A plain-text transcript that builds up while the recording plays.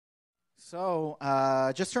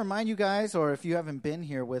Just to remind you guys, or if you haven't been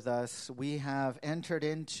here with us, we have entered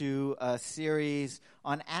into a series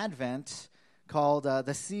on Advent called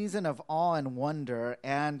The Season of Awe and Wonder.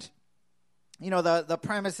 And, you know, the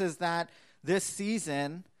premise is that this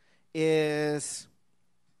season is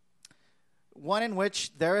one in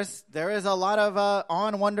which there is a lot of awe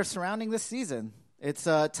and wonder surrounding this season. It's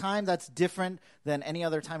a time that's different than any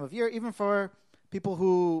other time of year, even for people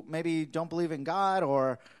who maybe don't believe in God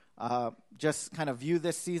or just kind of view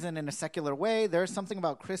this season in a secular way. There's something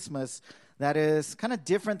about Christmas that is kind of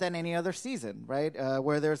different than any other season, right?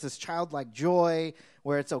 Where there's this childlike joy,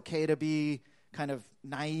 where it's okay to be kind of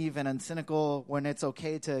naive and uncynical, when it's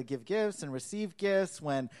okay to give gifts and receive gifts,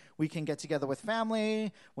 when we can get together with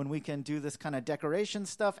family, when we can do this kind of decoration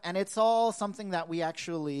stuff. And it's all something that we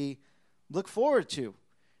actually look forward to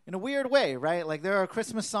in a weird way, right? Like there are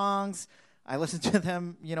Christmas songs. I listen to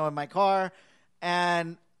them, in my car,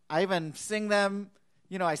 and I even sing them,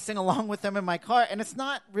 I sing along with them in my car, and it's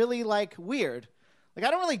not really, weird. I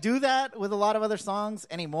don't really do that with a lot of other songs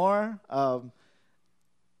anymore.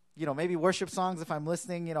 Maybe worship songs, if I'm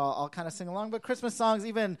listening, I'll kind of sing along. But Christmas songs,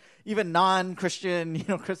 even non-Christian,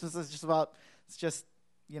 Christmas is just,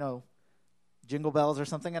 Jingle Bells or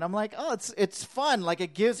something. And I'm like, oh, it's fun.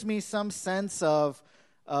 It gives me some sense of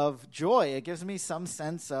joy. It gives me some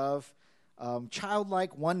sense of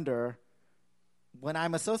childlike wonder when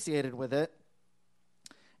I'm associated with it.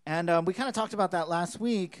 And we kind of talked about that last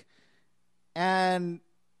week. And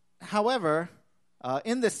however,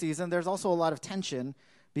 in this season, there's also a lot of tension,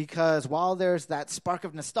 because while there's that spark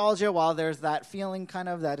of nostalgia, while there's that feeling kind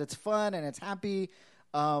of that it's fun and it's happy,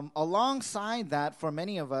 alongside that, for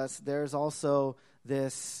many of us, there's also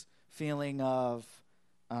this feeling of,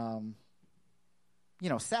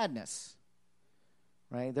 sadness.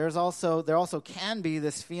 Right? There also can be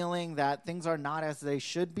this feeling that things are not as they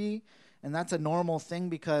should be, and that's a normal thing,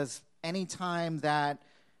 because anytime that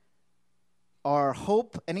our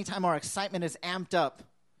hope, anytime our excitement is amped up,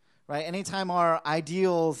 right? Anytime our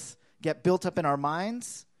ideals get built up in our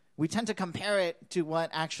minds, we tend to compare it to what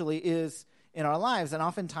actually is in our lives, and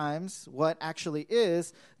oftentimes what actually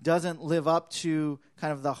is doesn't live up to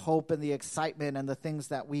kind of the hope and the excitement and the things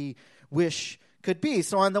that we wish could be.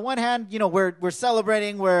 So on the one hand, we're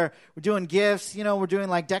celebrating, we're doing gifts, we're doing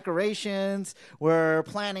decorations, we're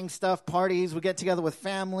planning stuff, parties, we get together with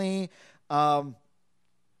family, and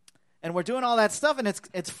we're doing all that stuff, and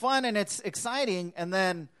it's fun and it's exciting. And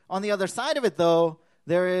then on the other side of it, though,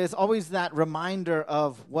 there is always that reminder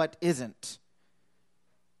of what isn't.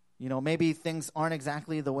 Maybe things aren't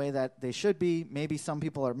exactly the way that they should be. Maybe some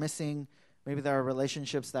people are missing. Maybe there are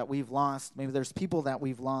relationships that we've lost. Maybe there's people that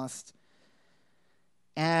we've lost.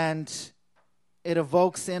 And it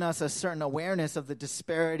evokes in us a certain awareness of the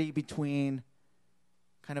disparity between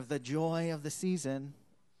kind of the joy of the season,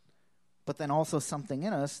 but then also something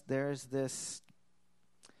in us, there's this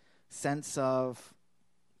sense of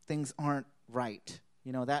things aren't right.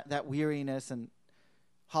 That weariness and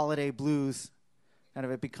holiday blues, kind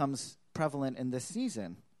of it becomes prevalent in this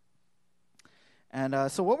season.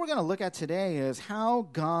 And so what we're going to look at today is how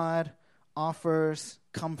God offers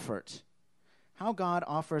comfort. How God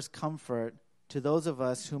offers comfort to those of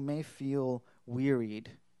us who may feel wearied,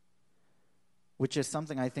 which is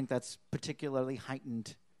something I think that's particularly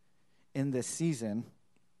heightened in this season.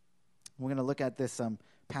 We're going to look at this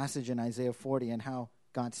passage in Isaiah 40 and how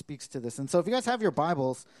God speaks to this. And so if you guys have your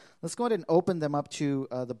Bibles, let's go ahead and open them up to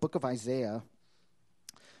the book of Isaiah.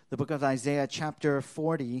 The book of Isaiah, chapter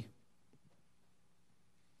 40.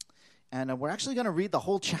 And we're actually going to read the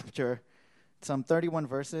whole chapter, some 31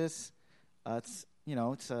 verses. It's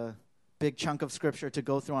a big chunk of scripture to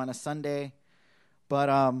go through on a Sunday. But,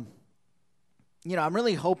 I'm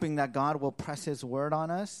really hoping that God will press his word on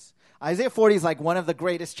us. Isaiah 40 is one of the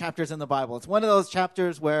greatest chapters in the Bible. It's one of those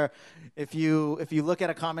chapters where if you look at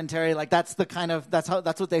a commentary, that's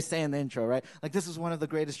what they say in the intro, right? This is one of the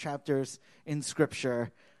greatest chapters in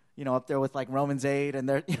scripture, up there with Romans 8, and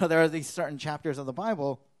there are these certain chapters of the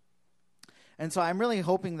Bible. And so I'm really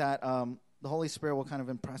hoping that the Holy Spirit will kind of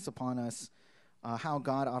impress upon us how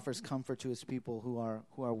God offers comfort to his people who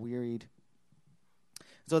are wearied.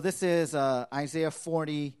 So this is Isaiah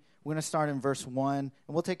 40. We're going to start in verse 1, and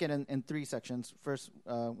we'll take it in three sections. First,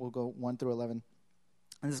 we'll go 1 through 11.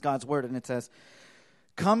 And this is God's word, and it says,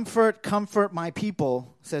 "Comfort, comfort my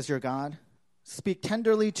people, says your God. Speak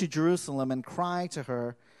tenderly to Jerusalem and cry to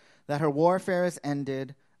her that her warfare is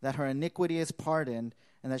ended, that her iniquity is pardoned,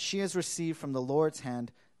 and that she has received from the Lord's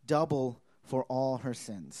hand double for all her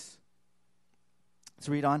sins." Let's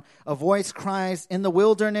read on. A voice cries, in the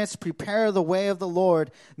wilderness, prepare the way of the Lord.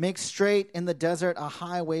 Make straight in the desert a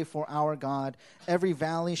highway for our God. Every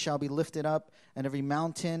valley shall be lifted up, and every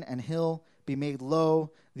mountain and hill be made low.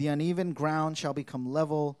 The uneven ground shall become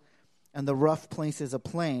level, and the rough places a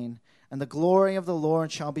plain. And the glory of the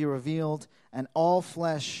Lord shall be revealed, and all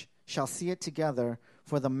flesh shall see it together,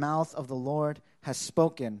 for the mouth of the Lord has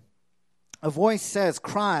spoken. A voice says,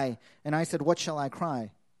 cry. And I said, what shall I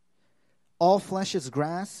cry? All flesh is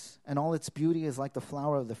grass, and all its beauty is like the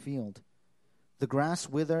flower of the field. The grass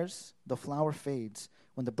withers, the flower fades,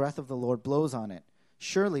 when the breath of the Lord blows on it.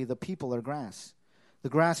 Surely the people are grass. The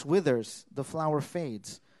grass withers, the flower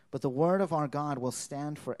fades, but the word of our God will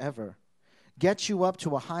stand forever. Get you up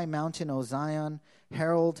to a high mountain, O Zion,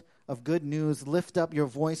 herald of good news. Lift up your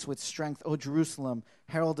voice with strength, O Jerusalem,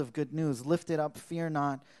 herald of good news. Lift it up, fear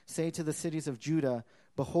not. Say to the cities of Judah,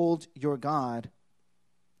 behold your God.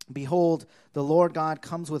 Behold, the Lord God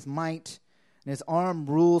comes with might, and his arm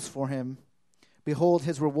rules for him. Behold,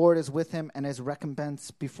 his reward is with him, and his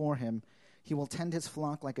recompense before him. He will tend his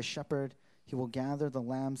flock like a shepherd. He will gather the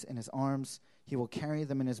lambs in his arms. He will carry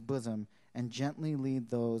them in his bosom, and gently lead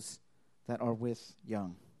those that are with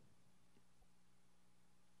young.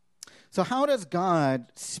 So how does God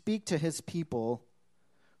speak to his people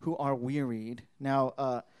who are wearied?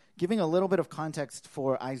 Now, giving a little bit of context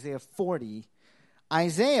for Isaiah 40,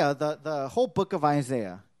 Isaiah, the whole book of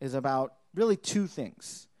Isaiah is about really two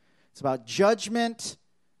things. It's about judgment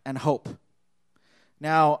and hope.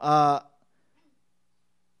 Now,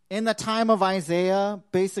 in the time of Isaiah,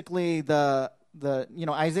 basically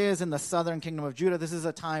Isaiah is in the southern kingdom of Judah. This is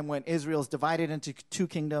a time when Israel is divided into two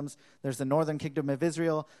kingdoms. There's the northern kingdom of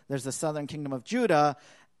Israel. There's the southern kingdom of Judah.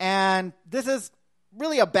 And this is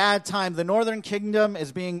really a bad time. The northern kingdom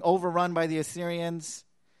is being overrun by the Assyrians.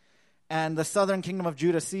 And the southern kingdom of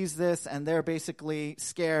Judah sees this, and they're basically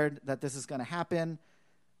scared that this is going to happen.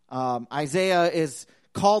 Isaiah is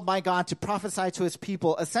called by God to prophesy to his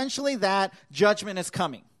people, essentially that judgment is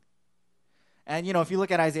coming. And, if you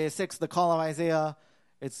look at Isaiah 6, the call of Isaiah,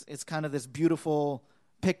 it's kind of this beautiful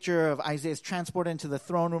picture of Isaiah's transported into the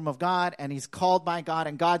throne room of God, and he's called by God,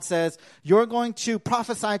 and God says, you're going to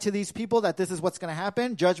prophesy to these people that this is what's going to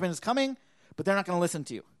happen. Judgment is coming, but they're not going to listen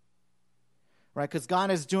to you. Right, because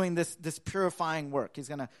God is doing this purifying work. He's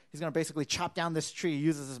gonna basically chop down this tree. He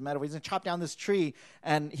uses this metaphor. He's gonna chop down this tree,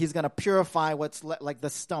 and he's gonna purify what's like the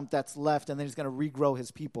stump that's left, and then he's gonna regrow his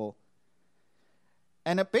people.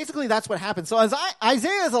 And basically, that's what happens. So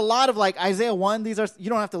Isaiah is a lot of like Isaiah 1. These are you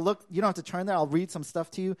don't have to look. You don't have to turn there. I'll read some stuff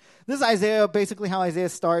to you. This is Isaiah. Basically, how Isaiah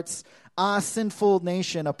starts: "Ah, sinful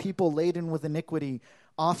nation, a people laden with iniquity,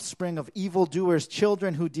 offspring of evildoers,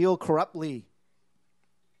 children who deal corruptly."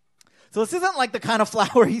 So this isn't like the kind of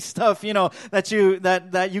flowery stuff,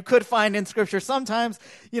 that you could find in Scripture. Sometimes,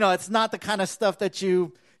 it's not the kind of stuff that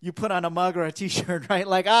you put on a mug or a T-shirt, right?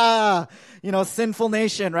 Like, sinful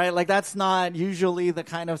nation, right? Like that's not usually the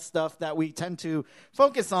kind of stuff that we tend to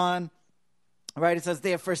focus on, right? It says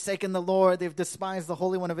they have forsaken the Lord, they've despised the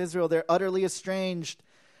Holy One of Israel, they're utterly estranged,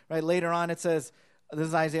 right? Later on, it says, this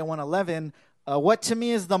is Isaiah 1:11. What to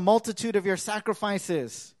me is the multitude of your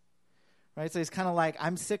sacrifices? Right, so he's kind of like,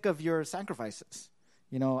 I'm sick of your sacrifices.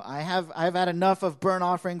 I've had enough of burnt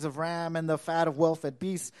offerings of ram and the fat of well-fed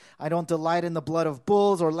beasts. I don't delight in the blood of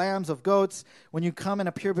bulls or lambs of goats. When you come and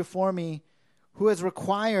appear before me, who has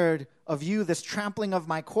required of you this trampling of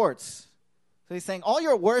my courts? So he's saying, all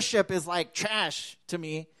your worship is like trash to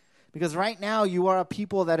me, because right now you are a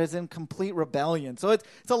people that is in complete rebellion. So it's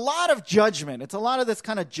a lot of judgment. It's a lot of this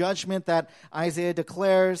kind of judgment that Isaiah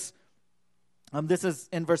declares. This is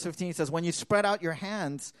in verse 15. He says, when you spread out your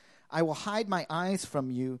hands, I will hide my eyes from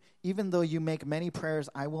you. Even though you make many prayers,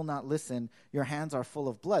 I will not listen. Your hands are full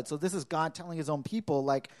of blood. So this is God telling his own people,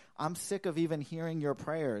 like, I'm sick of even hearing your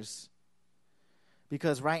prayers.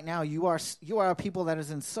 Because right now you are a people that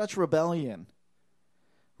is in such rebellion,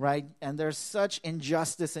 right? And there's such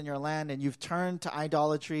injustice in your land, and you've turned to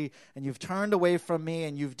idolatry, and you've turned away from me,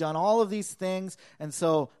 and you've done all of these things. And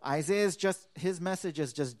so his message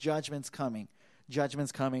is just judgment's coming.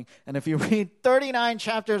 Judgment's coming. And if you read 39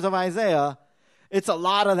 chapters of Isaiah, it's a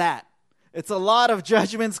lot of that. It's a lot of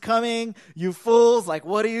judgments coming. You fools, like,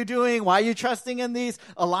 what are you doing? Why are you trusting in these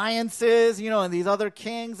alliances, and these other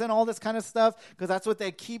kings and all this kind of stuff? Because that's what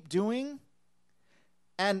they keep doing.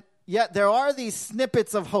 And yet there are these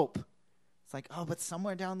snippets of hope. It's like, but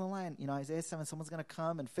somewhere down the line, Isaiah 7, someone's going to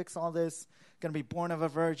come and fix all this. Going to be born of a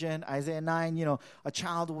virgin. Isaiah 9, a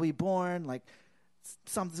child will be born. Like,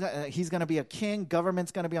 he's going to be a king.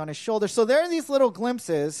 Government's going to be on his shoulders. So there are these little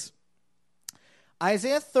glimpses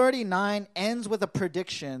Isaiah 39 ends with a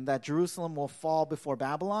prediction that Jerusalem will fall before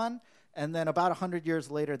Babylon, and then about 100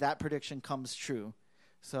 years later, that prediction comes true.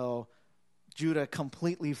 So Judah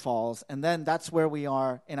completely falls, and then that's where we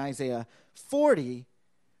are in Isaiah 40,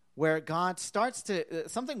 where God starts to,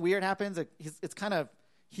 something weird happens.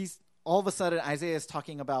 He's all of a sudden, Isaiah is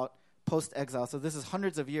talking about post-exile. So this is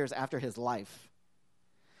hundreds of years after his life.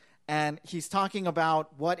 And he's talking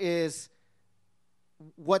about what's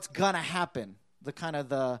going to happen,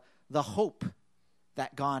 the hope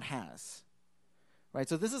that God has. Right?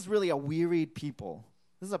 So this is really a wearied people.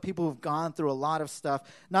 This is a people who've gone through a lot of stuff,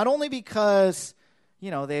 not only because,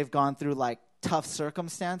 they've gone through like tough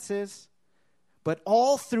circumstances, but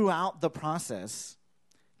all throughout the process,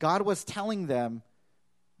 God was telling them,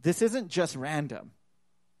 this isn't just random.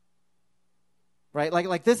 Right?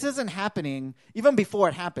 Like this isn't happening even before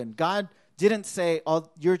it happened. God didn't say, oh,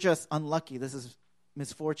 you're just unlucky. This is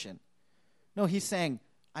misfortune. No, he's saying,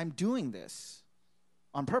 I'm doing this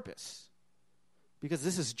on purpose because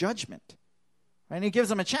this is judgment. Right? And he gives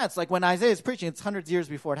them a chance. Like when Isaiah is preaching, it's hundreds of years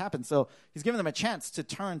before it happened. So he's giving them a chance to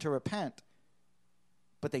turn, to repent.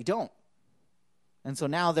 But they don't. And so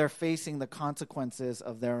now they're facing the consequences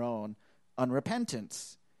of their own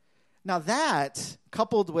unrepentance. Now that,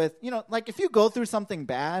 coupled with, like if you go through something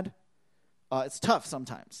bad, it's tough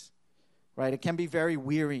sometimes, right? It can be very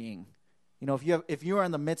wearying. If you are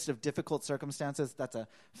in the midst of difficult circumstances, that's a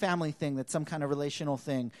family thing, that's some kind of relational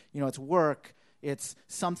thing, it's work, it's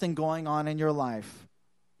something going on in your life.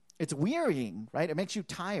 It's wearying, right? It makes you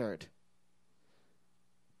tired.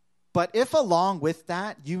 But if along with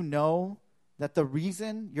that, that the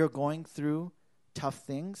reason you're going through tough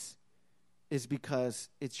things is because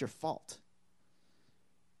it's your fault,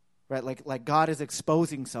 right? Like God is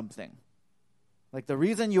exposing something. Like the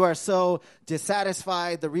reason you are so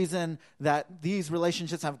dissatisfied, the reason that these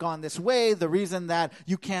relationships have gone this way, the reason that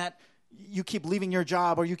you keep leaving your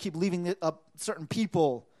job or you keep leaving certain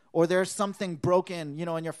people, or there's something broken,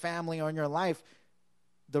 in your family or in your life.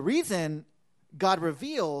 The reason God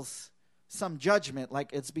reveals some judgment, like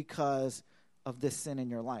it's because of this sin in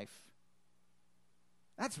your life.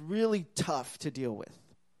 That's really tough to deal with,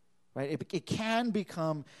 right? It can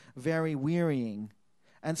become very wearying.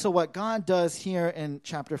 And so what God does here in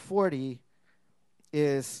chapter 40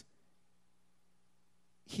 is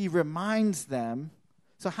he reminds them.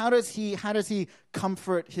 So how does he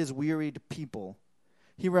comfort his wearied people?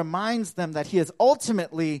 He reminds them that he is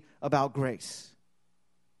ultimately about grace.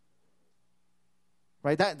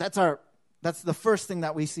 Right? That's the first thing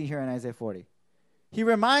that we see here in Isaiah 40. He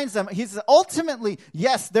reminds them, he says, ultimately,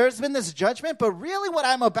 yes, there's been this judgment, but really what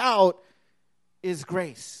I'm about is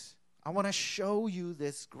grace. I want to show you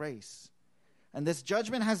this grace. And this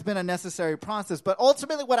judgment has been a necessary process, but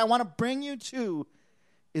ultimately what I want to bring you to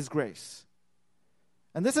is grace.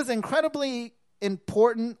 And this is incredibly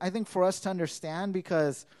important, I think, for us to understand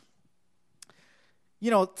because,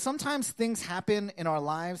 sometimes things happen in our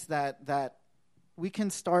lives that we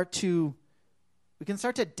can start to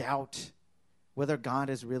doubt whether God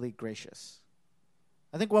is really gracious.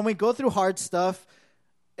 I think when we go through hard stuff,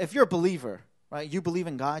 if you're a believer, right, you believe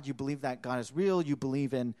in God, you believe that God is real, you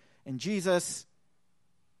believe in Jesus.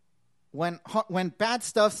 When bad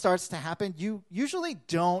stuff starts to happen, you usually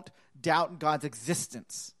don't doubt God's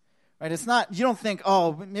existence, right? It's not, you don't think,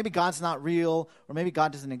 oh, maybe God's not real or maybe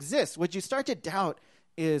God doesn't exist. What you start to doubt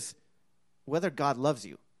is whether God loves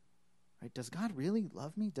you, right? Does God really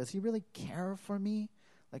love me? Does he really care for me?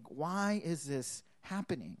 Like, why is this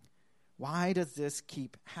happening? Why does this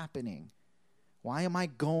keep happening? Why am I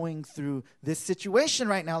going through this situation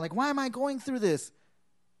right now? Like, why am I going through this?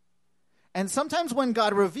 And sometimes when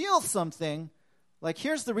God reveals something, like,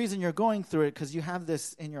 here's the reason you're going through it, because you have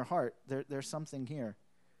this in your heart. There's something here.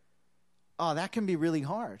 Oh, that can be really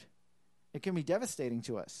hard. It can be devastating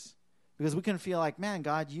to us because we can feel like, man,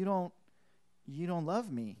 God, you don't love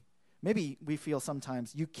me. Maybe we feel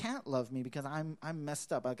sometimes you can't love me because I'm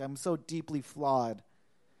messed up. Like I'm so deeply flawed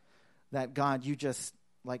that God, you just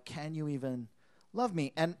like, can you even love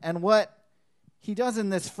me? And what he does in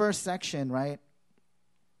this first section, right?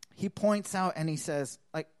 He points out and he says,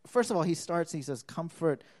 like, first of all, he says,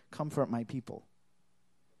 comfort my people.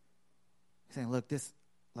 He's saying, look,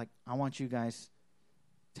 I want you guys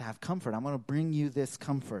to have comfort. I'm going to bring you this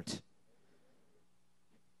comfort.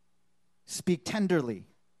 Speak tenderly.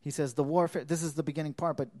 He says the warfare, this is the beginning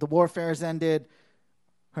part, but the warfare is ended.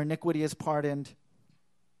 Her iniquity is pardoned.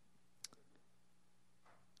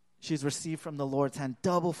 She's received from the Lord's hand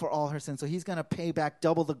double for all her sins. So he's going to pay back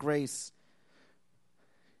double the grace.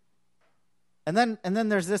 And then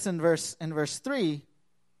there's this in verse 3.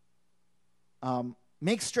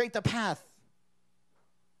 Make straight the path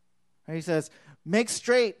Right? He says, make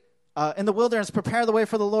straight in the wilderness, prepare the way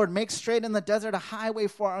for the Lord. Make straight in the desert a highway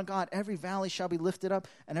for our God. Every valley shall be lifted up,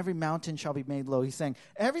 and every mountain shall be made low. He's saying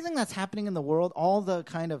everything that's happening in the world, all the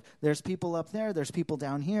kind of, there's people up there, there's people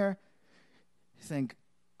down here. He's saying,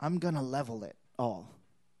 I'm going to level it all.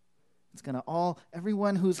 It's going to all,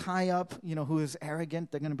 everyone who's high up, who is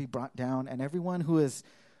arrogant, they're going to be brought down. And everyone who is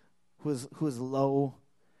low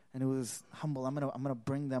and who is humble, I'm going to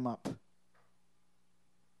bring them up.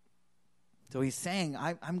 So he's saying,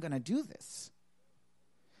 I'm going to do this.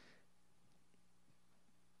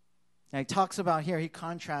 And he talks about here, he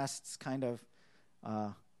contrasts kind of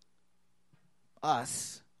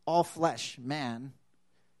us, all flesh, man,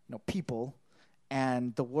 people,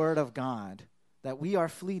 and the word of God, that we are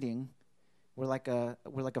fleeting. We're like a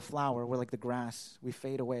flower. We're like the grass. We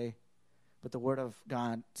fade away. But the word of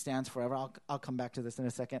God stands forever. I'll come back to this in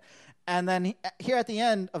a second. And then here at the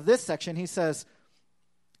end of this section, he says,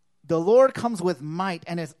 the Lord comes with might,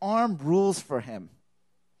 and his arm rules for him.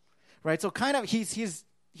 Right? So kind of he's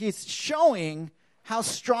showing how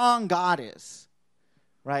strong God is.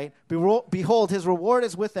 Right? Behold, his reward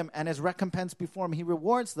is with him, and his recompense before him. He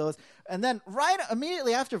rewards those. And then right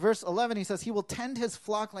immediately after verse 11, he says, he will tend his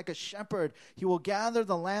flock like a shepherd. He will gather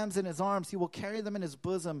the lambs in his arms. He will carry them in his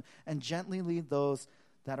bosom and gently lead those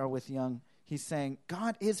that are with young. He's saying,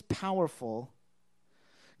 God is powerful.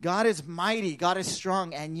 God is mighty. God is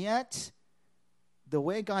strong. And yet, the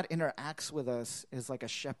way God interacts with us is like a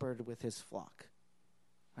shepherd with his flock.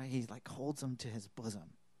 Right? He holds them to his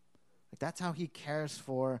bosom. That's how he cares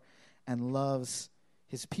for and loves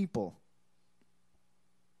his people.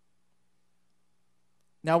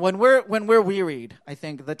 Now, when we're wearied, I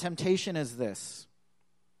think the temptation is this.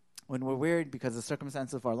 When we're wearied because of the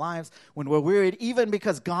circumstances of our lives, when we're wearied even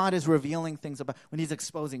because God is revealing things about, when he's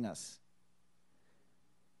exposing us.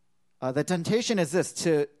 The temptation is this,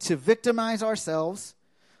 to victimize ourselves,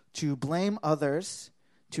 to blame others,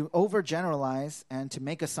 to overgeneralize, and to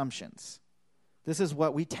make assumptions. This is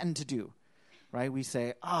what we tend to do, right? We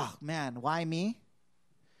say, oh, man, why me?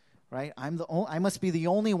 Right? I must be the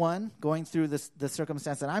only one going through the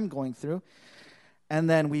circumstance that I'm going through. And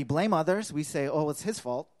then we blame others. We say, oh, it's his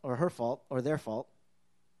fault or her fault or their fault.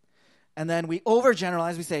 And then we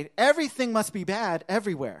overgeneralize. We say, everything must be bad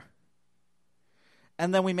everywhere.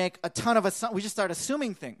 And then we make a ton of assumptions. We just start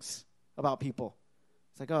assuming things about people.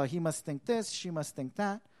 It's like, oh, he must think this, she must think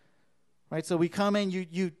that. Right, so we come in,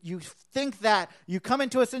 you think that, you come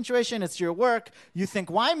into a situation, it's your work, you think,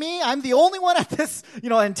 why me? I'm the only one at this,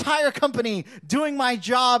 entire company doing my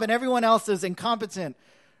job and everyone else is incompetent,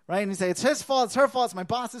 right? And you say, it's his fault, it's her fault, it's my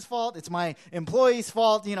boss's fault, it's my employee's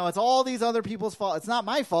fault, it's all these other people's fault. It's not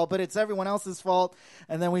my fault, but it's everyone else's fault.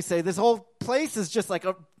 And then we say, this whole place is just like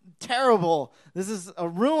a terrible, this is a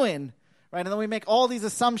ruin, right? And then we make all these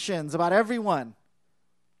assumptions about everyone.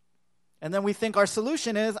 And then we think our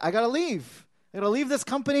solution is, I got to leave. I got to leave this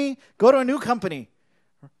company, go to a new company.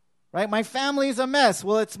 Right? My family's a mess.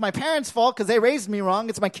 Well, it's my parents' fault because they raised me wrong.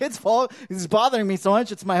 It's my kid's fault. It's bothering me so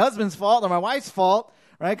much. It's my husband's fault or my wife's fault,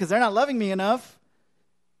 right? Because they're not loving me enough.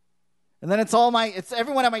 And then it's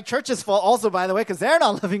everyone at my church's fault also, by the way, because they're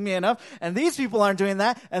not loving me enough. And these people aren't doing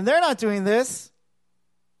that. And they're not doing this.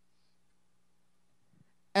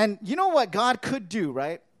 And you know what God could do,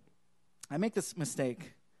 right? I make this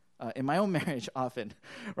mistake in my own marriage often,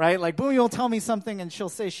 right? Like Boomy will tell me something and she'll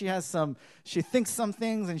say she thinks some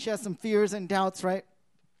things and she has some fears and doubts, right?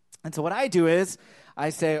 And so what I do is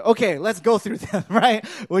I say, okay, let's go through them, right?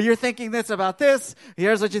 Well, you're thinking this about this.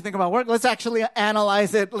 Here's what you think about work. Let's actually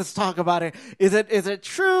analyze it. Let's talk about it. Is it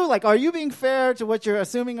true? Like, are you being fair to what you're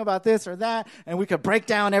assuming about this or that? And we could break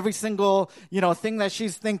down every single, thing that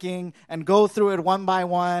she's thinking and go through it one by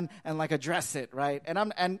one and address it, right?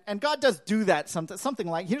 And God does do that something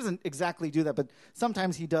like, he doesn't exactly do that, but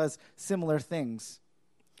sometimes he does similar things.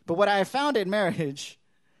 But what I have found in marriage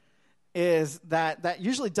is that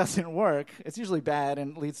usually doesn't work. It's usually bad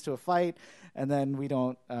and leads to a fight, and then we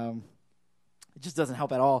don't, it just doesn't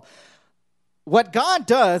help at all. What God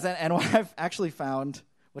does, and what I've actually found,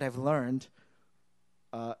 what I've learned,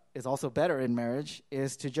 is also better in marriage,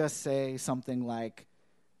 is to just say something like,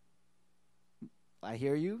 I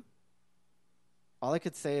hear you. All I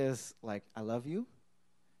could say is, I love you.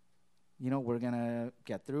 We're going to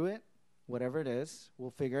get through it. Whatever it is,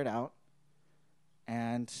 we'll figure it out.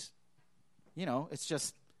 And it's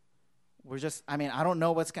just, I don't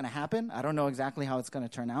know what's going to happen. I don't know exactly how it's going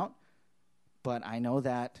to turn out. But I know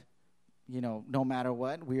that, no matter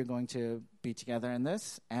what, we are going to be together in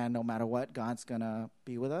this. And no matter what, God's going to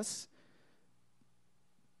be with us.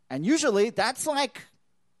 And usually that's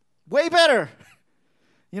way better.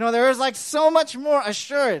 There is so much more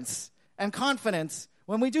assurance and confidence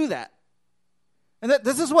when we do that. And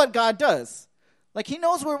this is what God does. Like, he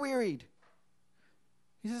knows we're wearied.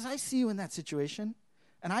 He says, I see you in that situation.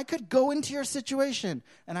 And I could go into your situation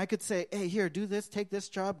and I could say, hey, here, do this, take this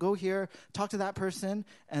job, go here, talk to that person,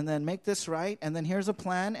 and then make this right. And then here's a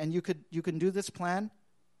plan, and you can do this plan.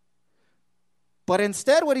 But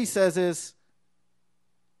instead what he says is,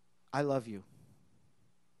 I love you.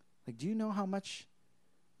 Like, do you know how much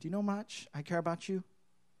I care about you?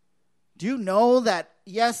 Do you know that,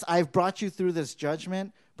 yes, I've brought you through this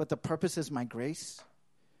judgment, but the purpose is my grace?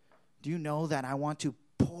 Do you know that I want to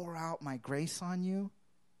pour out my grace on you?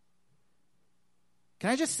 Can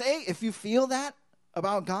I just say, if you feel that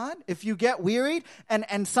about God, if you get wearied,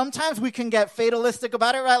 and sometimes we can get fatalistic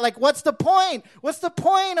about it, right? Like, what's the point? What's the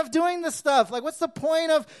point of doing this stuff? Like, what's the point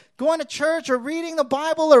of going to church or reading the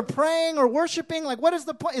Bible or praying or worshiping? Like, what is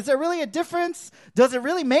the point? Is there really a difference? Does it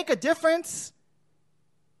really make a difference?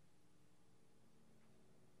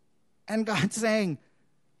 And God's saying,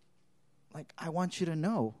 like, I want you to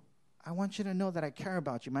know. I want you to know that I care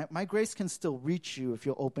about you. My grace can still reach you if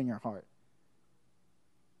you'll open your heart.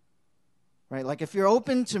 Right? Like, if you're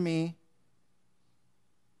open to me,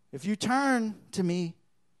 if you turn to me,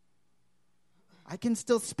 I can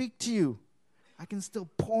still speak to you. I can still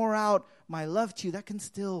pour out my love to you. That can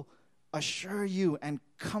still assure you and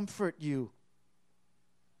comfort you.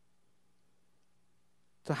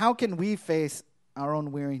 So how can we face our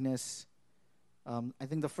own weariness? I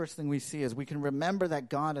think the first thing we see is we can remember that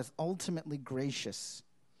God is ultimately gracious.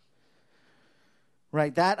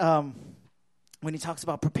 Right? That when he talks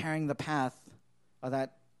about preparing the path,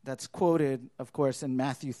 that's quoted, of course, in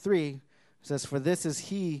Matthew 3. It says, for this is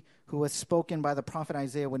he who was spoken by the prophet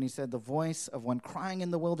Isaiah when he said, the voice of one crying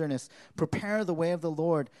in the wilderness, prepare the way of the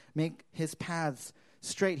Lord, make his paths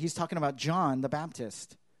straight. He's talking about John the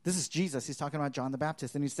Baptist. This is Jesus. He's talking about John the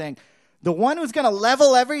Baptist. And he's saying, the one who's going to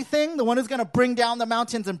level everything, the one who's going to bring down the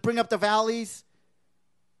mountains and bring up the valleys,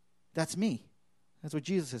 that's me. That's what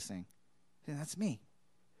Jesus is saying. That's me.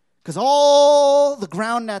 Because all the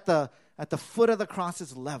ground at the foot of the cross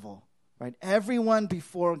is level, right? Everyone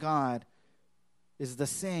before God is the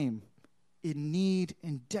same,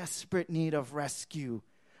 in desperate need of rescue,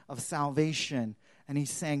 of salvation. And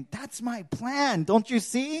he's saying, that's my plan. Don't you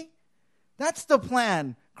see? That's the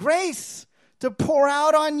plan. Grace to pour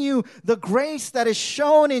out on you, the grace that is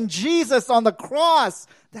shown in Jesus on the cross.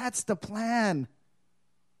 That's the plan.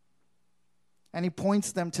 And he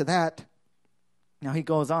points them to that. Now he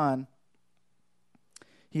goes on.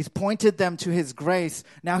 He's pointed them to his grace.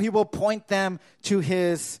 Now he will point them to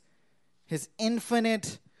his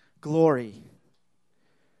infinite glory.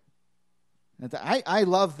 I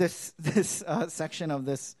love this section of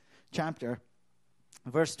this chapter.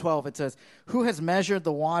 Verse 12, it says, who has measured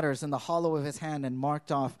the waters in the hollow of his hand and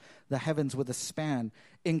marked off the heavens with a span,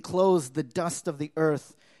 enclosed the dust of the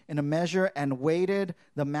earth in a measure and weighted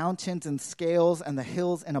the mountains in scales and the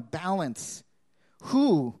hills in a balance?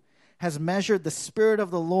 Who has measured the Spirit of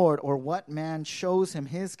the Lord, or what man shows him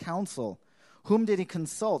his counsel? Whom did he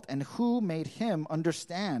consult, and who made him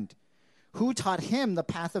understand? Who taught him the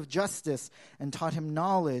path of justice, and taught him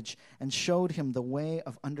knowledge, and showed him the way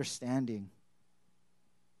of understanding?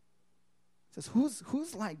 It says,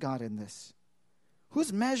 who's like God in this?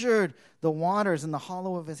 Who's measured the waters in the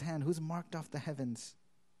hollow of his hand? Who's marked off the heavens?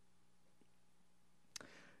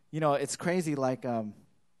 You know, it's crazy. Like,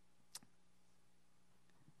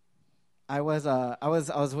 I was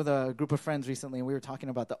with a group of friends recently, and we were talking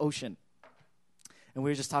about the ocean, and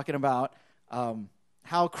we were just talking about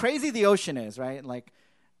how crazy the ocean is, right? Like,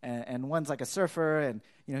 and one's like a surfer, and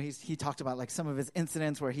you know, he talked about like some of his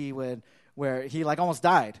incidents where he like almost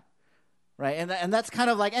died, right? And that's kind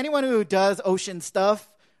of like anyone who does ocean stuff,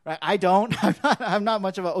 right? I don't. I'm not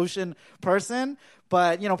much of an ocean person,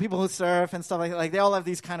 but you know, people who surf and stuff like they all have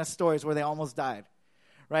these kind of stories where they almost died.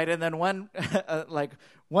 Right, and then one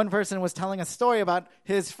person was telling a story about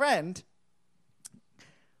his friend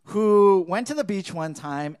who went to the beach one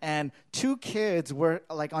time, and two kids were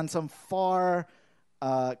like on some far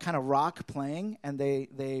kind of rock playing, and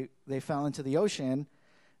they fell into the ocean,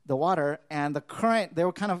 the water, and the current, they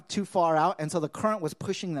were kind of too far out, and so the current was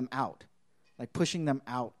pushing them out,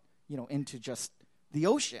 you know, into just the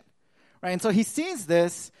ocean, right? And so he sees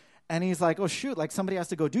this, and he's like, oh shoot, like somebody has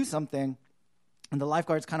to go do something. And the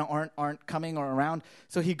lifeguards kind of aren't coming or around.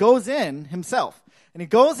 So he goes in himself. And he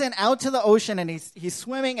goes in out to the ocean, and he's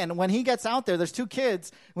swimming. And when he gets out there, there's two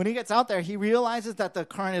kids. When he gets out there, he realizes that the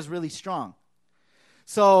current is really strong.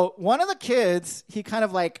 So one of the kids, he kind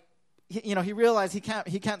of like, he realized he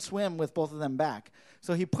can't swim with both of them back.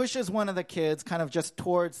 So he pushes one of the kids kind of just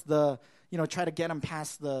towards the try to get him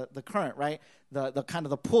past the current, right? The kind of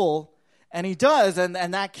the pull. And he does, and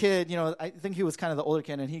that kid, I think he was kind of the older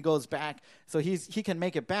kid, and he goes back, so he can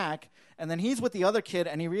make it back. And then he's with the other kid,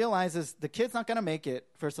 and he realizes the kid's not going to make it,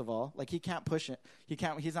 first of all. Like, he can't push it. He's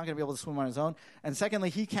not going to be able to swim on his own. And secondly,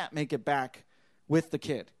 he can't make it back with the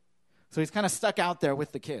kid. So he's kind of stuck out there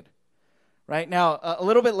with the kid. Right? Now, a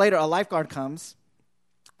little bit later, a lifeguard comes.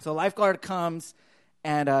 So a lifeguard comes,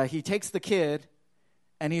 and he takes the kid,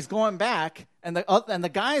 and he's going back, and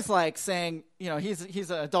the guy's like saying,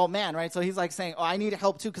 he's an adult man, right? So he's like saying, I need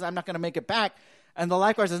help too because I'm not going to make it back. And the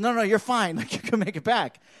lifeguard says, no, you're fine. Like, you can make it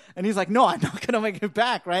back. And he's like, no, I'm not going to make it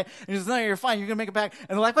back, right? And he says, no, you're fine. You're going to make it back.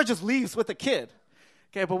 And the lifeguard just leaves with the kid.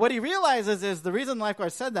 Okay, but what he realizes is the reason the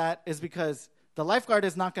lifeguard said that is because the lifeguard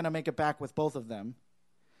is not going to make it back with both of them.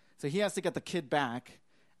 So he has to get the kid back.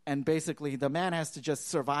 And basically, the man has to just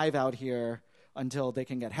survive out here until they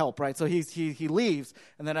can get help, right? So he leaves,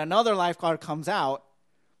 and then another lifeguard comes out,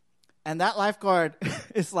 and that lifeguard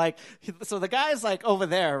is like, so the guy's like over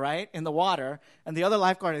there, right, in the water, and the other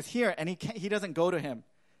lifeguard is here, and he doesn't go to him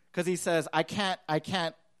because he says, I can't,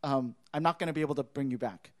 I'm not going to be able to bring you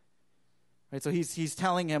back, right? So he's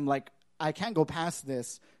telling him, like, I can't go past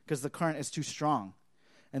this because the current is too strong,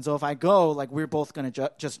 and so if I go, like, we're both going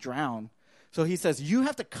to just drown. So he says, you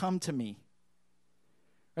have to come to me.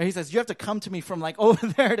 Right? He says, you have to come to me from like over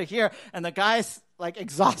there to here. And the guy's like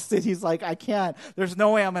exhausted. He's like, I can't. There's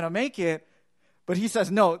no way I'm going to make it. But he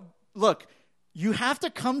says, no, look, you have to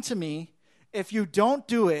come to me. If you don't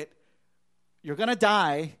do it, you're going to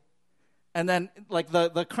die. And then like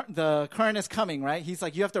the current is coming, right? He's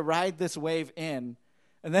like, you have to ride this wave in.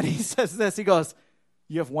 And then he says this. He goes,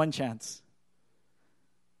 you have one chance.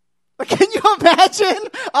 Like, can you imagine?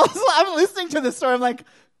 I'm listening to this story. I'm like,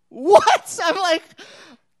 what? I'm like,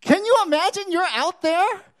 can you imagine you're out there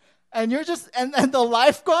and you're just, and the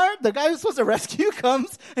lifeguard, the guy who's supposed to rescue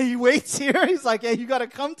comes and he waits here. He's like, hey, you got to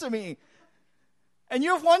come to me. And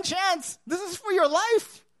you have one chance. This is for your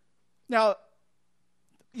life. Now,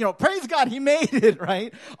 praise God, he made it,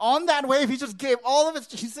 right? On that wave, he just gave all of it.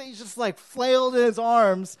 He just like flailed his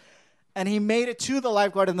arms and he made it to the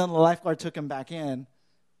lifeguard, and then the lifeguard took him back in.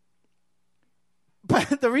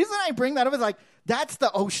 But the reason I bring that up is like, that's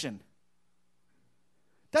the ocean.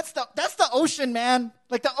 That's the ocean, man.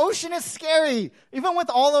 Like, the ocean is scary. Even with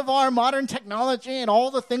all of our modern technology and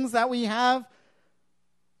all the things that we have.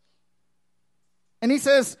 And he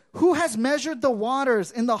says, who has measured the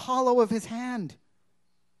waters in the hollow of his hand?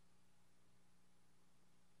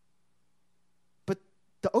 But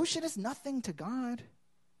the ocean is nothing to God.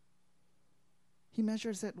 He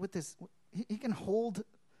measures it with this. He can hold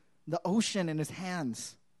the ocean in his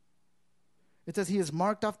hands. It says he has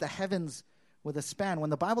marked off the heavens with a span.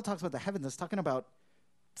 When the Bible talks about the heavens, it's talking about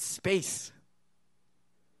space.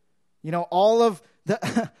 All of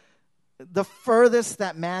the furthest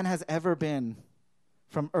that man has ever been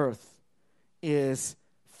from Earth is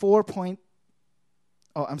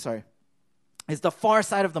is the far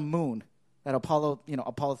side of the moon. That Apollo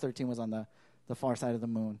 13 was on the far side of the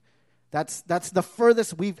moon. That's the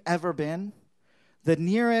furthest we've ever been. The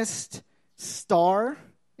nearest star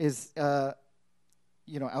is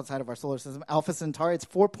outside of our solar system, Alpha Centauri. It's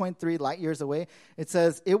 4.3 light years away. It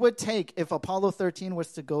says it would take, if Apollo 13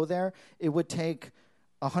 was to go there, it would take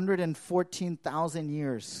 114,000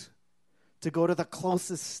 years to go to the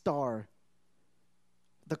closest star.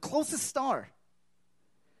 The closest star.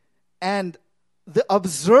 And the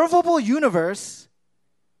observable universe,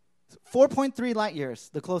 4.3 light years,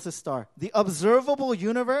 the closest star. The observable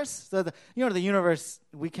universe, so the universe,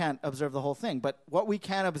 we can't observe the whole thing, but what we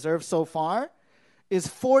can observe so far is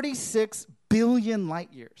 46 billion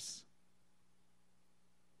light years.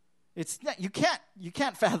 You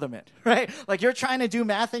can't fathom it, right? Like, you're trying to do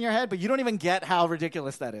math in your head, but you don't even get how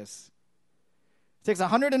ridiculous that is. It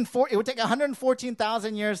would take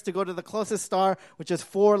 114,000 years to go to the closest star, which is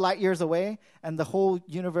 4 light years away, and the whole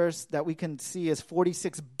universe that we can see is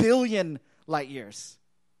 46 billion light years.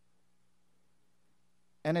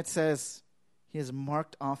 And it says he has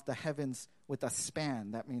marked off the heavens with a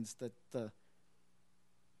span. That means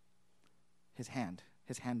his hand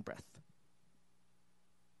breadth.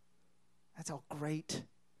 That's how great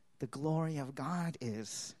the glory of God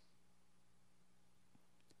is.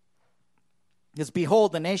 Yes,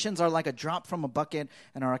 behold, the nations are like a drop from a bucket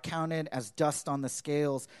and are accounted as dust on the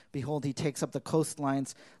scales. Behold, he takes up the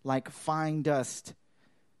coastlines like fine dust.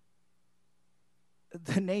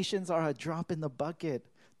 The nations are a drop in the bucket.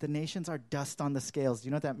 The nations are dust on the scales. Do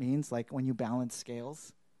you know what that means? Like when you balance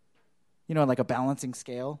scales? Like a balancing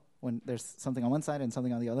scale when there's something on one side and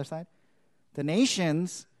something on the other side? The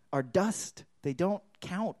nations are dust. They don't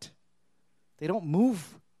count. They don't move.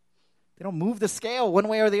 They don't move the scale one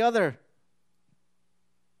way or the other.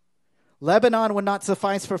 Lebanon would not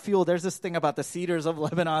suffice for fuel. There's this thing about the cedars of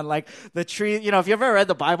Lebanon, like the tree. You know, if you ever read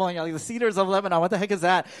the Bible and you're like, the cedars of Lebanon, what the heck is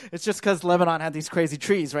that? It's just because Lebanon had these crazy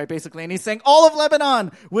trees, right, basically. And he's saying all of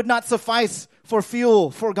Lebanon would not suffice for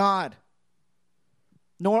fuel for God.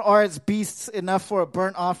 Nor are its beasts enough for a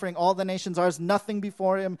burnt offering. All the nations are as nothing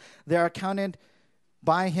before him. They are counted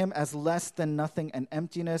by him as less than nothing and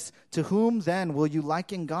emptiness. To whom then will you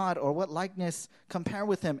liken God, or what likeness compare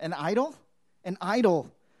with him? An idol? An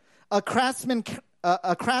idol. A craftsman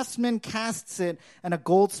casts it, and a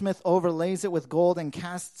goldsmith overlays it with gold and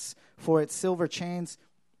casts for it silver chains.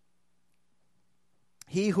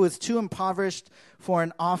 He who is too impoverished for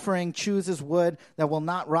an offering chooses wood that will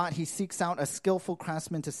not rot. He seeks out a skillful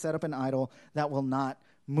craftsman to set up an idol that will not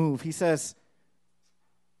move. He says,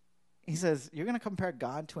 you're going to compare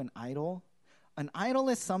God to an idol? An idol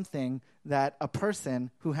is something that a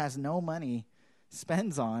person who has no money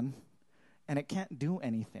spends on, and it can't do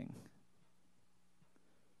anything.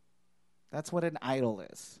 That's what an idol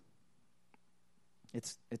is.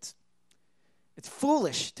 It's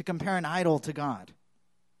foolish to compare an idol to God.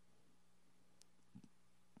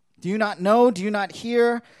 Do you not know? Do you not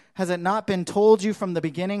hear? Has it not been told you from the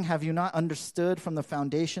beginning? Have you not understood from the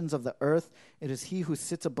foundations of the earth? It is he who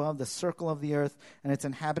sits above the circle of the earth, and its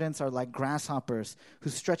inhabitants are like grasshoppers, who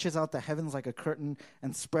stretches out the heavens like a curtain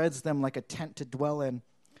and spreads them like a tent to dwell in,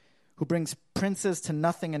 who brings princes to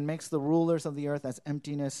nothing and makes the rulers of the earth as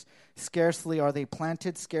emptiness. Scarcely are they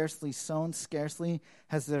planted, scarcely sown, scarcely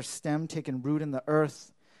has their stem taken root in the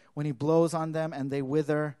earth. When he blows on them and they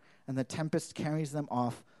wither, and the tempest carries them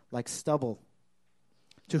off like stubble.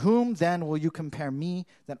 To whom then will you compare me,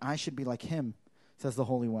 that I should be like him, says the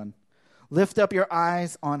Holy One. Lift up your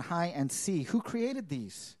eyes on high and see, who created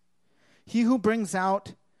these? He who brings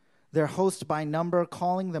out their host by number,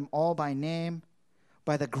 calling them all by name,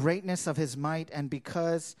 by the greatness of his might, and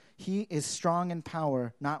because he is strong in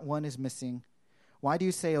power, not one is missing. Why do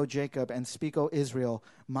you say, O Jacob, and speak, O Israel,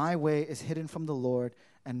 my way is hidden from the Lord,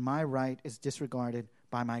 and my right is disregarded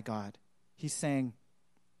by my God? He's saying,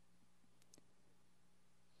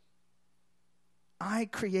 I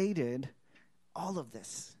created all of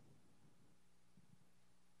this.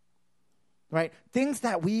 Right? Things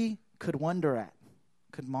that we could wonder at,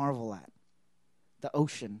 could marvel at. The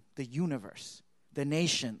ocean, the universe, the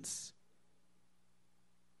nations.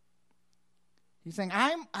 He's saying,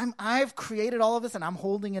 I've created all of this and I'm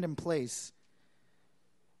holding it in place.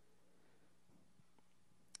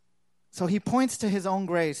 So he points to his own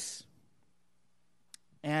grace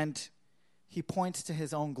and he points to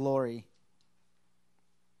his own glory.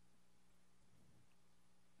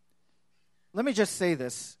 Let me just say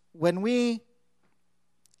this. When we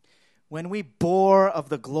bore of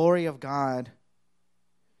the glory of God,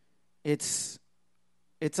 it's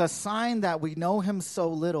a sign that we know him so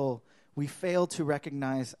little, we fail to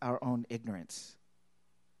recognize our own ignorance.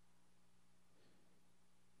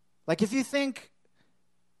 Like if you've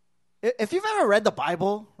ever read the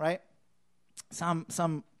Bible, right? Some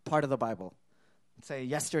part of the Bible. Say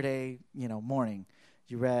yesterday, morning,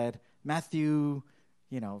 you read Matthew,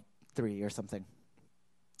 3 or something.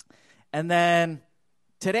 And then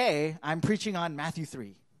today, I'm preaching on Matthew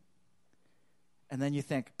 3. And then you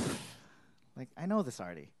think, I know this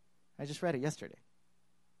already. I just read it yesterday.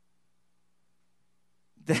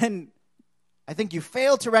 Then I think you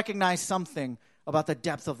fail to recognize something about the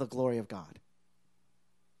depth of the glory of God.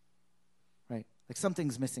 Right? Like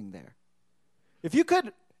something's missing there. If you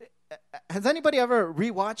could, has anybody ever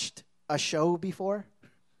rewatched a show before?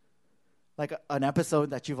 Like an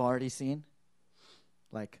episode that you've already seen?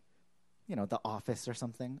 Like, The Office or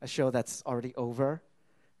something. A show that's already over.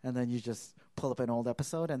 And then you just pull up an old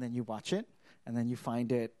episode and then you watch it. And then you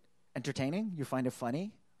find it entertaining. You find it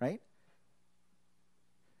funny, right?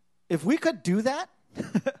 If we could do that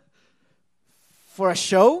for a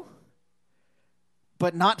show,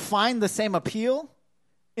 but not find the same appeal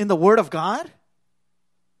in the Word of God,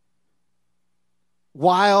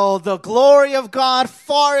 while the glory of God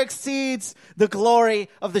far exceeds the glory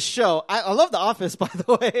of the show. I love The Office, by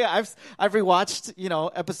the way. I've rewatched,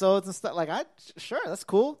 episodes and stuff. Sure, that's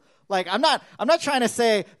cool. I'm not trying to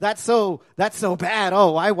say that's so bad.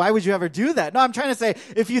 Oh, why would you ever do that? No, I'm trying to say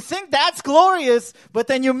if you think that's glorious, but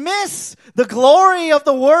then you miss the glory of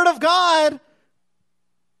the Word of God,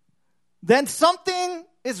 then something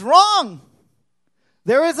is wrong.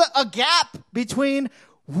 There is a gap between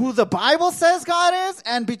who the Bible says God is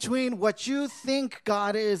and between what you think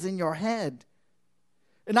God is in your head.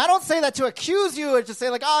 And I don't say that to accuse you or to say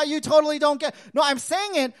like, oh, you totally don't get. No, I'm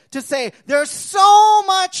saying it to say there's so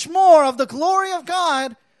much more of the glory of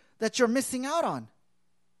God that you're missing out on.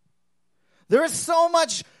 There is so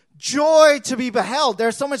much joy to be beheld.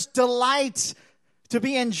 There's so much delight to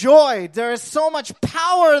be enjoyed. There is so much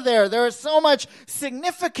power there. There is so much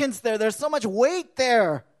significance there. There's so much weight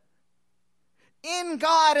there. In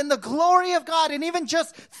God, in the glory of God, and even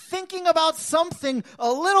just thinking about something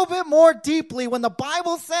a little bit more deeply when the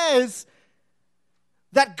Bible says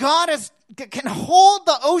that God can hold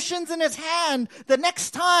the oceans in his hand, the next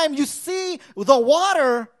time you see the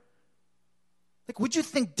water, like, would you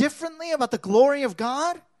think differently about the glory of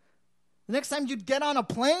God? The next time you'd get on a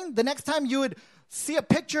plane, the next time you would see a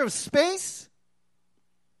picture of space,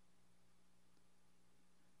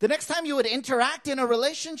 the next time you would interact in a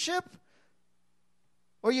relationship,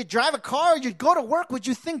 or you drive a car, or you go to work, would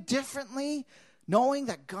you think differently knowing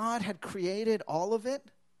that God had created all of it?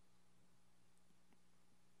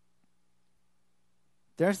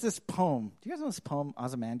 There's this poem. Do you guys know this poem,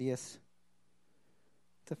 Ozymandias?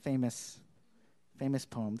 It's a famous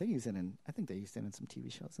poem. They use it I think they used it in some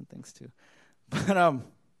TV shows and things too. But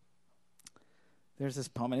there's this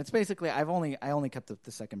poem, and it's basically, I only kept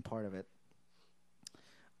the second part of it.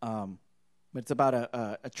 But it's about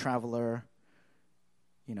a traveler,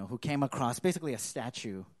 who came across basically a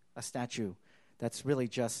statue that's really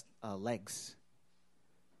just legs.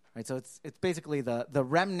 Right? So it's basically the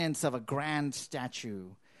remnants of a grand statue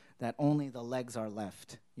that only the legs are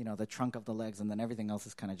left, the trunk of the legs, and then everything else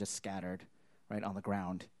is kind of just scattered right on the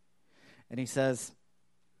ground. And he says,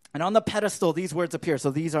 and on the pedestal these words appear.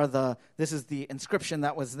 So this is the inscription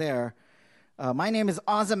that was there. My name is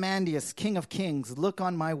Ozymandias, King of Kings. Look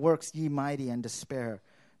on my works, ye mighty, and despair.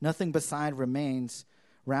 Nothing beside remains.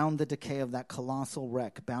 Round the decay of that colossal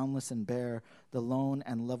wreck, boundless and bare, the lone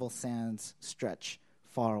and level sands stretch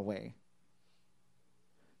far away.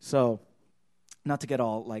 So, not to get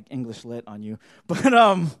all like English lit on you,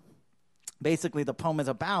 but basically the poem is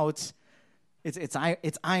about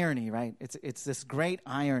it's irony, right? It's this great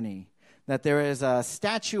irony that there is a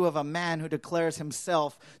statue of a man who declares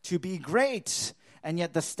himself to be great, and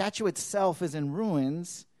yet the statue itself is in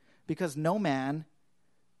ruins because no man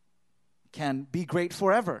can be great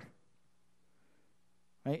forever.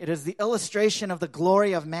 Right? It is the illustration of the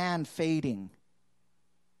glory of man fading.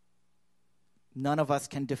 None of us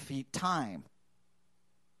can defeat time.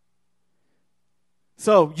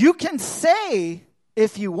 So you can say,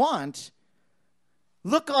 if you want,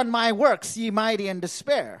 look on my works, ye mighty, and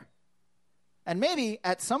despair. And maybe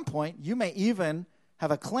at some point you may even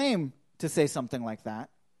have a claim to say something like that,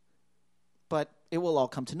 but it will all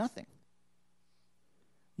come to nothing.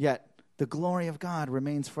 Yet the glory of God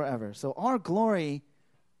remains forever. So our glory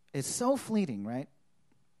is so fleeting, right?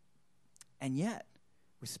 And yet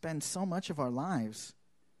we spend so much of our lives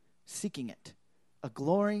seeking it, a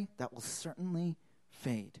glory that will certainly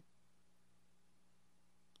fade.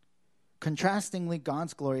 Contrastingly,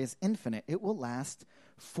 God's glory is infinite. It will last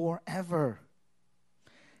forever.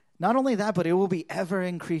 Not only that, but it will be ever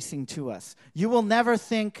increasing to us. You will never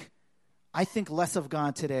think, I think less of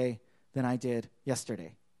God today than I did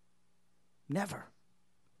yesterday. Never.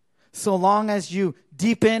 So long as you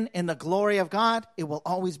deepen in the glory of God, it will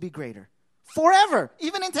always be greater. Forever,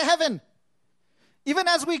 even into heaven. Even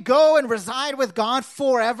as we go and reside with God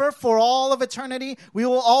forever, for all of eternity, we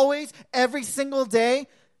will always, every single day,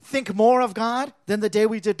 think more of God than the day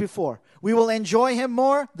we did before. We will enjoy him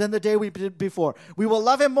more than the day we did before. We will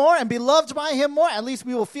love him more and be loved by him more. At least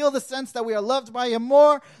we will feel the sense that we are loved by him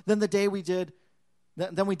more than the day we did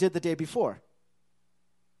the day before.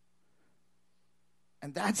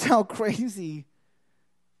 And that's how crazy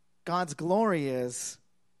God's glory is.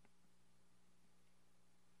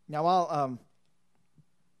 Now,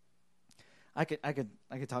 I could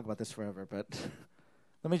talk about this forever, but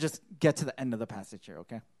let me just get to the end of the passage here,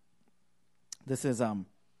 okay? This is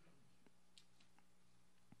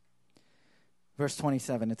verse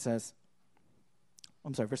 27. It says,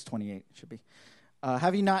 verse 28 it should be.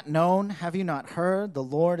 Have you not known, have you not heard? The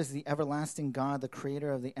Lord is the everlasting God, the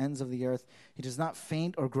creator of the ends of the earth. He does not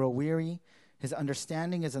faint or grow weary. His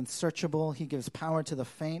understanding is unsearchable. He gives power to the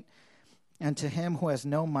faint, and to him who has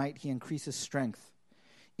no might he increases strength.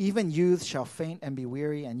 Even youths shall faint and be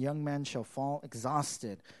weary, and young men shall fall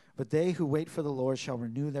exhausted. But they who wait for the Lord shall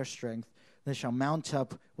renew their strength. They shall mount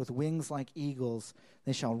up with wings like eagles.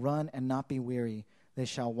 They shall run and not be weary. They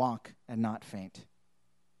shall walk and not faint.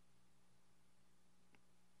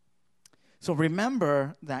 So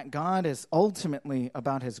remember that God is ultimately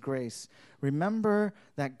about his grace. Remember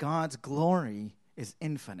that God's glory is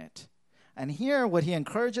infinite. And here what he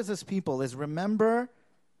encourages his people is remember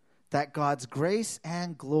that God's grace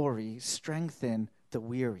and glory strengthen the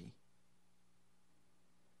weary.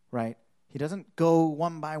 Right? He doesn't go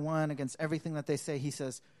one by one against everything that they say. He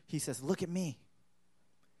says, look at me.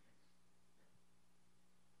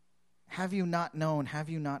 Have you not known? Have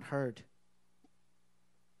you not heard?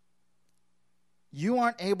 You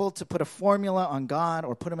aren't able to put a formula on God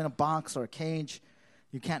or put him in a box or a cage.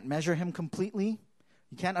 You can't measure him completely.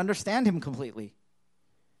 You can't understand him completely.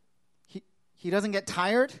 He doesn't get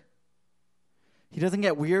tired. He doesn't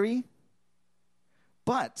get weary.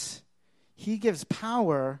 But he gives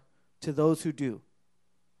power to those who do.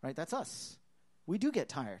 Right? That's us. We do get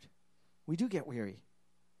tired. We do get weary.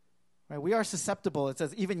 Right? We are susceptible. It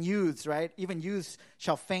says even youths, right? Even youths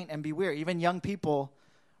shall faint and be weary. Even young people,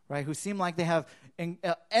 right, who seem like they have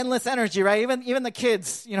endless energy, right? Even the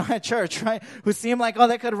kids, at church, right, who seem like,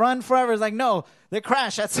 they could run forever. It's like, no, they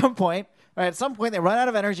crash at some point, right? At some point, they run out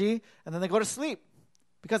of energy, and then they go to sleep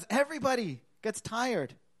because everybody gets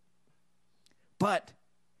tired. But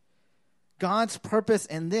God's purpose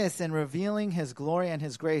in this, in revealing his glory and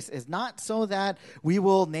his grace, is not so that we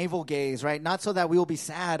will navel gaze, right? Not so that we will be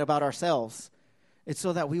sad about ourselves. It's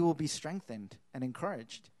so that we will be strengthened and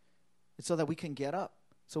encouraged. It's so that we can get up,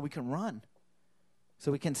 so we can run,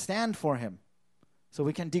 so we can stand for him, so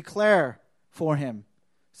we can declare for him,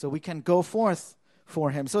 so we can go forth for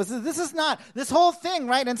him. So this is not this whole thing,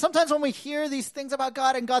 right? And sometimes when we hear these things about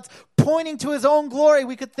God and God's pointing to his own glory,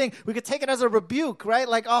 we could take it as a rebuke, right?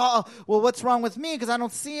 Like, well, what's wrong with me? Because I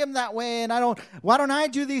don't see him that way, and why don't I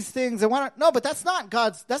do these things? And no, but that's not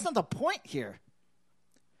the point here.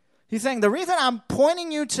 He's saying the reason I'm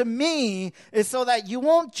pointing you to me is so that you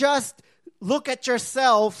won't just look at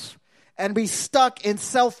yourself and be stuck in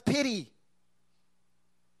self-pity.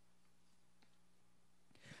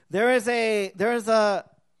 There's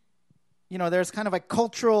kind of a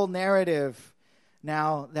cultural narrative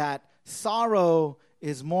now that sorrow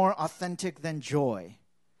is more authentic than joy.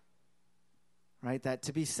 Right? That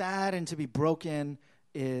to be sad and to be broken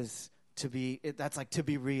is to be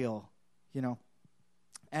real,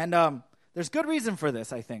 And there's good reason for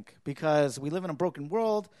this, I think, because we live in a broken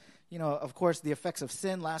world. Of course, the effects of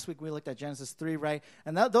sin. Last week we looked at Genesis 3, right?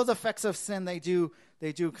 And those effects of sin, they do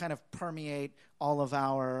kind of permeate all of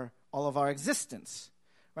our existence,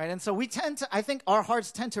 right? And so I think our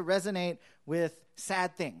hearts tend to resonate with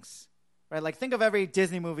sad things, right? Like think of every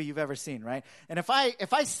Disney movie you've ever seen, right? And if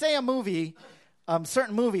I say a movie,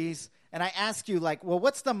 certain movies, and I ask you like, well,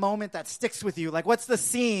 what's the moment that sticks with you? Like, what's the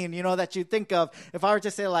scene, that you think of? If I were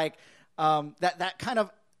to say like, that kind of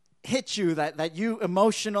hit you, that you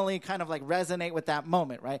emotionally kind of like resonate with that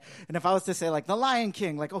moment, right? And if I was to say like The Lion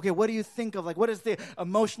King, like, okay, what do you think of? Like, what is the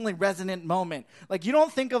emotionally resonant moment? Like, you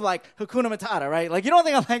don't think of like Hakuna Matata, right? Like, you don't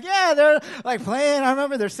think of like, yeah, they're like playing, I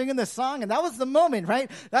remember they're singing this song, and that was the moment,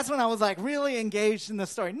 right? That's when I was like really engaged in the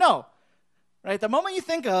story. No, right? The moment you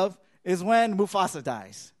think of is when Mufasa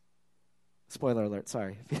dies. Spoiler alert,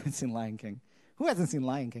 sorry, if you haven't seen Lion King. Who hasn't seen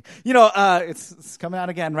Lion King? It's coming out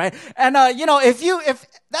again, right? And, if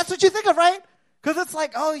that's what you think of, right? Because it's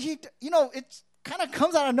like, it kind of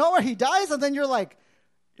comes out of nowhere. He dies, and then you're like,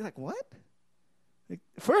 what? Like,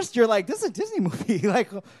 first, you're like, this is a Disney movie.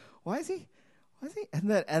 Like, why is he?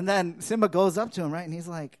 And then Simba goes up to him, right? And he's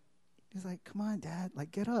like, come on, Dad, like,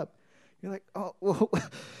 get up. You're like, oh, whoa.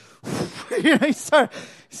 You start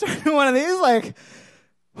doing one of these, like,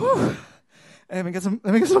 whew. Let me get some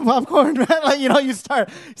popcorn, right? Like, you start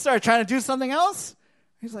trying to do something else.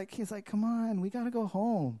 He's like, come on, we got to go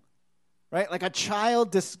home, right? Like a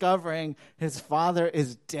child discovering his father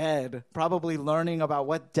is dead, probably learning about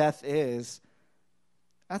what death is.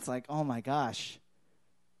 That's like, oh my gosh.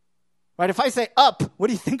 Right? If I say up, what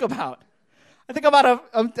do you think about? I think about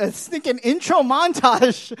a stinking intro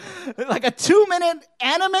montage, like a 2-minute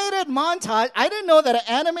animated montage. I didn't know that an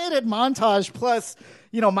animated montage plus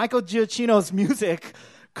Michael Giacchino's music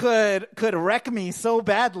could wreck me so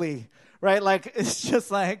badly, right? Like, it's just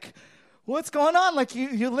like, what's going on? Like,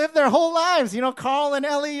 you live their whole lives. Carl and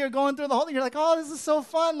Ellie, you're going through the whole thing. You're like, oh, this is so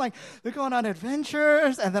fun. Like, they're going on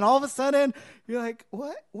adventures. And then all of a sudden, you're like,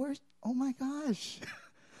 what? Oh, my gosh.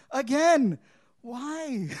 Again.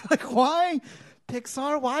 Why? Like, why?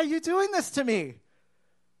 Pixar, why are you doing this to me?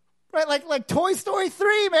 Right? Like Toy Story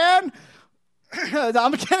 3, man.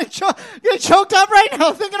 I'm getting choked up right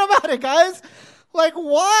now thinking about it, guys. Like,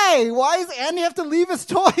 why? Why does Andy have to leave his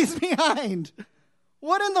toys behind?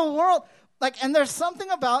 What in the world? and there's something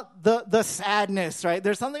about the sadness, right?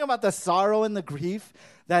 There's something about the sorrow and the grief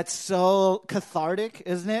that's so cathartic,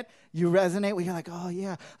 isn't it? You resonate where you're like, oh,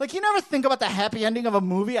 yeah. Like, you never think about the happy ending of a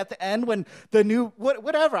movie at the end when the new,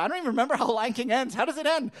 whatever. I don't even remember how Lion King ends. How does it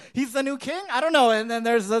end? He's the new king? I don't know. And then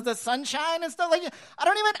there's the sunshine and stuff like that.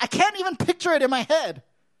 I can't even picture it in my head.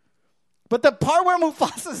 But the part where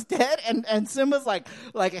Mufasa's dead and Simba's like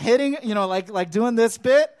hitting, like doing this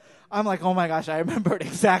bit, I'm like, oh my gosh, I remember it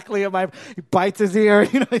exactly. He bites his ear,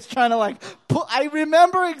 he's trying to pull. I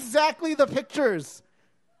remember exactly the pictures.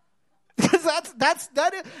 Because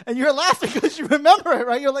that is, and you're laughing because you remember it,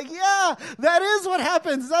 right? You're like, yeah, that is what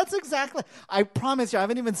happens. That's exactly. I promise you, I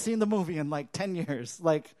haven't even seen the movie in 10 years.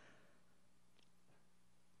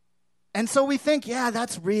 And so we think, yeah,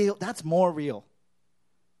 that's real. That's more real.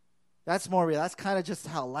 That's more real. That's kind of just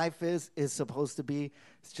how life is supposed to be.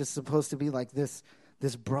 It's just supposed to be like this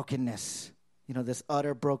brokenness, this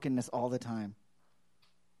utter brokenness all the time.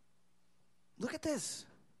 Look at this.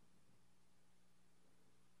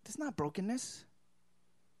 It's not brokenness.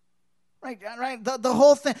 Right. The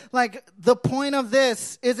whole thing, the point of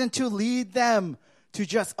this isn't to lead them to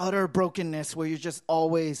just utter brokenness where you're just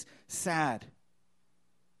always sad.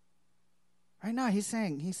 Right now, he's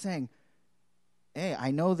saying, hey,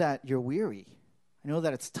 I know that you're weary. I know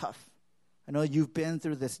that it's tough. I know you've been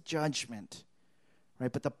through this judgment.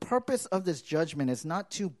 Right? But the purpose of this judgment is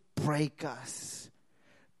not to break us,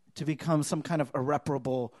 to become some kind of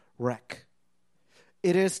irreparable wreck.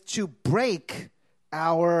 It is to break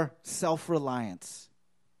our self-reliance.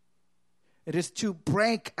 It is to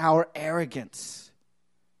break our arrogance,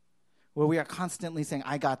 where we are constantly saying,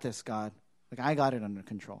 I got this, God. I got it under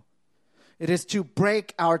control. It is to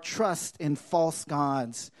break our trust in false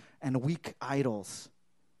gods and weak idols.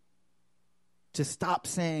 To stop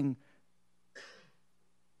saying,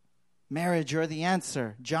 marriage, you're the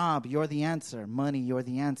answer. Job, you're the answer. Money, you're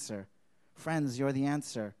the answer. Friends, you're the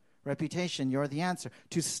answer. Reputation, you're the answer.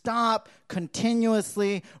 To stop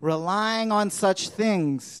continuously relying on such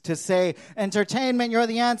things. To say, entertainment, you're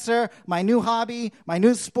the answer. My new hobby, my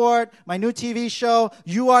new sport, my new TV show,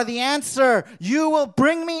 you are the answer. You will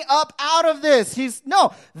bring me up out of this.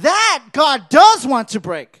 That God does want to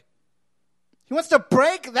break. He wants to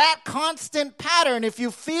break that constant pattern. If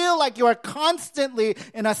you feel like you are constantly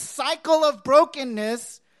in a cycle of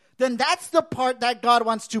brokenness, then that's the part that God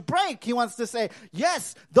wants to break. He wants to say,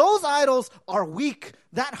 yes, those idols are weak.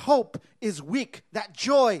 That hope is weak. That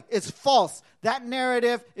joy is false. That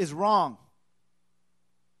narrative is wrong.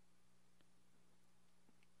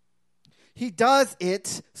 He does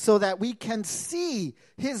it so that we can see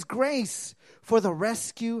His grace for the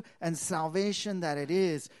rescue and salvation that it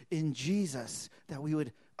is in Jesus, that we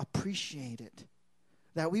would appreciate it.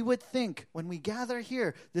 That we would think, when we gather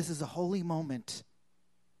here, this is a holy moment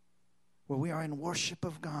where we are in worship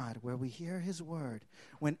of God, where we hear His word,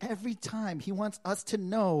 when every time He wants us to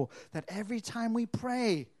know that every time we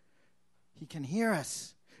pray, He can hear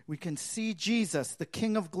us. We can see Jesus, the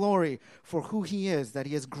King of glory, for who He is, that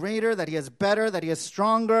He is greater, that He is better, that He is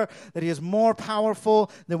stronger, that He is more powerful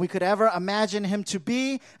than we could ever imagine Him to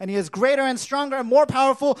be, and He is greater and stronger and more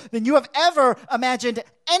powerful than you have ever imagined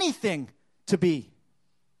anything to be,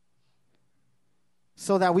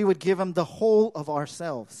 so that we would give Him the whole of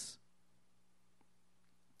ourselves.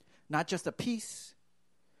 Not just a piece,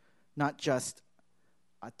 not just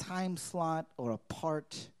a time slot or a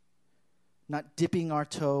part, not dipping our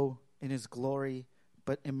toe in His glory,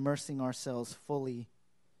 but immersing ourselves fully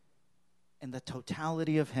in the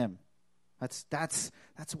totality of Him. That's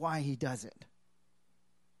why He does it.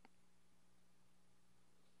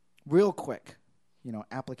 Real quick,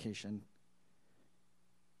 application.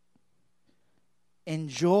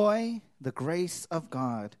 Enjoy the grace of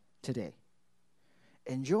God today.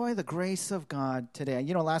 Enjoy the grace of God today.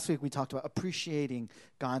 Last week we talked about appreciating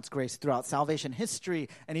God's grace throughout salvation history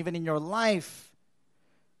and even in your life.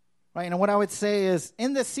 Right? And what I would say is,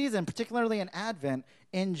 in this season, particularly in Advent,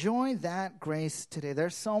 enjoy that grace today.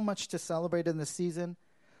 There's so much to celebrate in this season.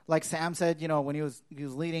 Like Sam said, when he was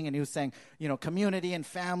leading and he was saying, community and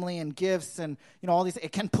family and gifts and, all these,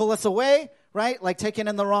 it can pull us away, right? Like taken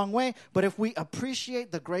in the wrong way. But if we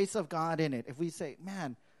appreciate the grace of God in it, if we say,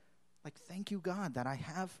 man, thank you, God, that I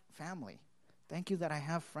have family. Thank you that I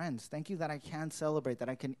have friends. Thank you that I can celebrate, that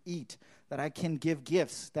I can eat, that I can give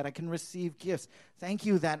gifts, that I can receive gifts. Thank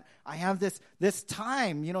you that I have this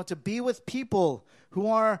time, to be with people who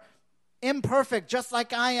are imperfect just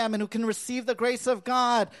like I am and who can receive the grace of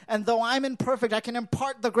God. And though I'm imperfect, I can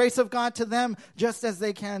impart the grace of God to them just as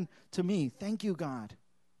they can to me. Thank you, God.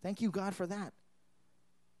 Thank you, God, for that.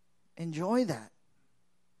 Enjoy that.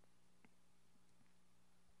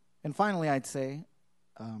 And finally, I'd say,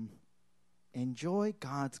 enjoy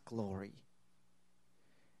God's glory.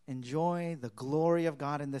 Enjoy the glory of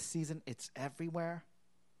God in this season. It's everywhere,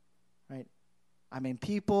 right? I mean,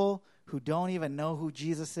 people who don't even know who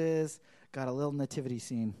Jesus is got a little nativity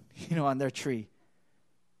scene, on their tree,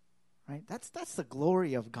 right? That's the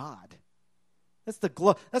glory of God. That's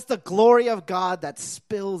the glory of God that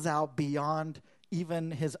spills out beyond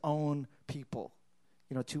even his own people,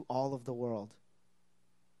 to all of the world.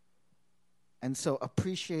 And so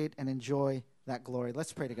appreciate and enjoy that glory.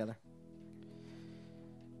 Let's pray together.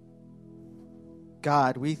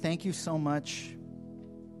 God, we thank you so much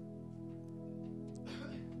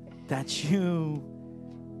that you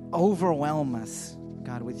overwhelm us,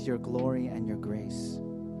 God, with your glory and your grace.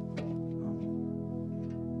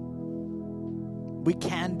 We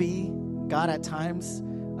can be, God, at times,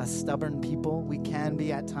 a stubborn people. We can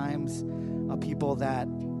be at times a people that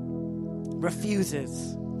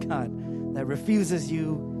refuses, God, that refuses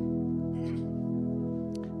you,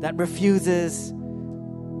 that refuses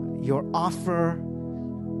your offer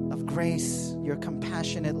of grace, your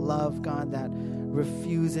compassionate love, God, that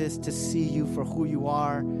refuses to see you for who you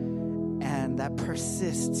are, and that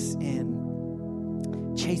persists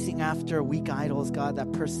in chasing after weak idols, God,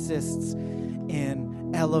 that persists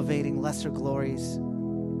in elevating lesser glories.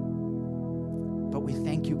 But we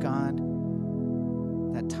thank you, God,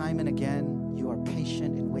 that time and again you are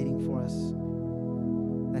patient in waiting for us,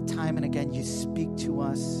 that time and again you speak to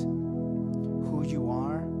us who you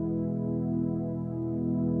are,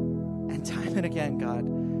 and time and again, God,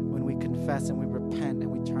 when we confess and we repent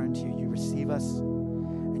and we turn to you, you receive us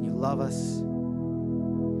and you love us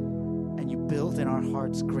and you build in our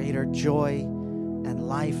hearts greater joy and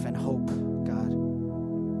life and hope, God.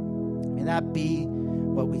 May that be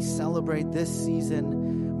what we celebrate this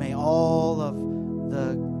season. May all of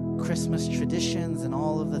the Christmas traditions and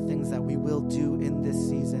all of the things that we will do in this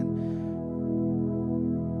season,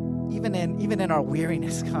 even in our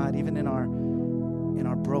weariness, God, even in our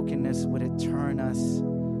brokenness, would it turn us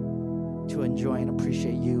to enjoy and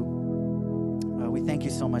appreciate you. We thank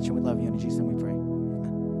you so much, and we love you. In Jesus' name we pray.